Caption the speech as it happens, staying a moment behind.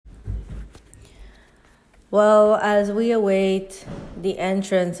Well, as we await the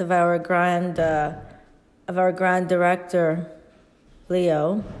entrance of our grand director,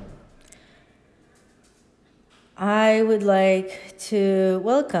 Leo, I would like to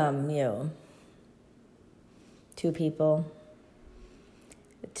welcome you, two people,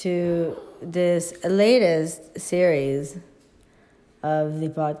 to this latest series of the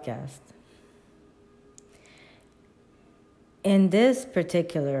podcast. In this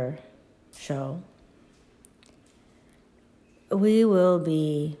particular show, we will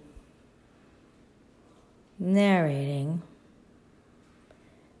be narrating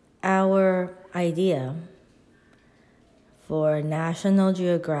our idea for National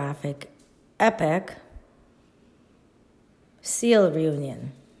Geographic epic seal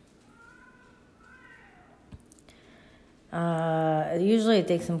reunion. Usually it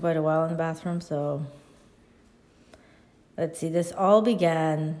takes them quite a while in the bathroom, so let's see. This all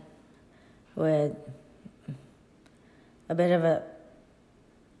began with a bit of a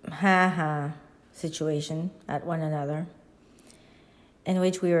ha-ha situation at one another, in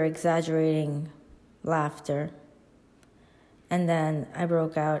which we were exaggerating laughter. And then I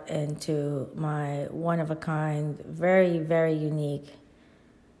broke out into my one-of-a-kind, very, very unique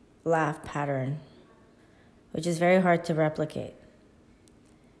laugh pattern, which is very hard to replicate.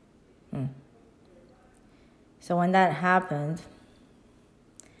 So when that happened,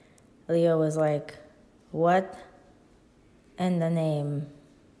 Leo was like, "What in the name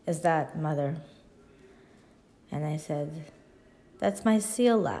is that, mother?" And I said, "That's my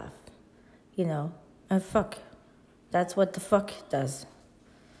seal laugh. And fuck. That's what the fuck does.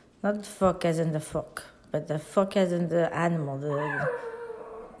 Not the fuck as in the fuck, but the fuck as in the animal.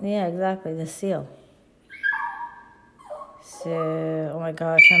 Yeah, exactly, the seal." So, oh my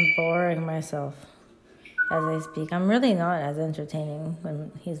gosh, I'm boring myself as I speak. I'm really not as entertaining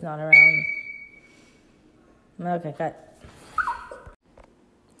when he's not around. Okay, cut.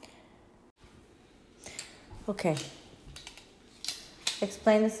 Okay.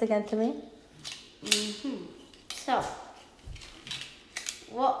 Explain this again to me. So,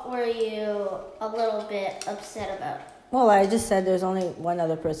 what were you a little bit upset about? Well, I just said there's only one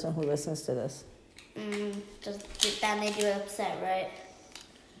other person who listens to this. That made you upset, right?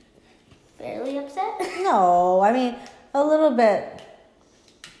 Fairly upset? No, I mean, a little bit.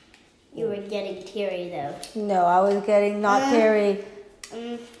 You were getting teary, though. No, I was getting not teary,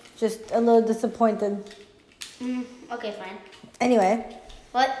 just a little disappointed. Okay, fine. Anyway.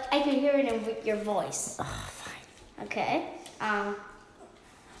 But I could hear it in your voice. Oh, fine. Okay.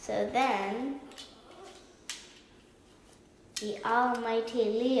 So then, the almighty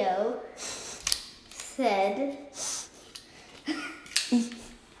Leo said,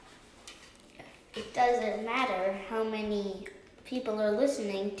 "It doesn't matter how many people are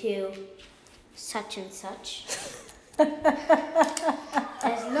listening to such and such.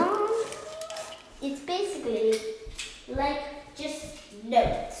 As long, it's basically like just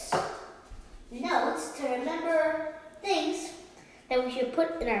notes. Notes to remember things that we should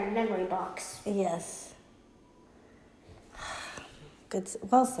put in our memory box." Yes. Good.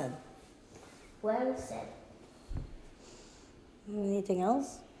 Well said. Well said. Anything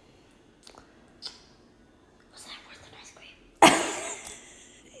else? Was that worth an ice cream?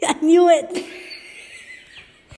 I knew it.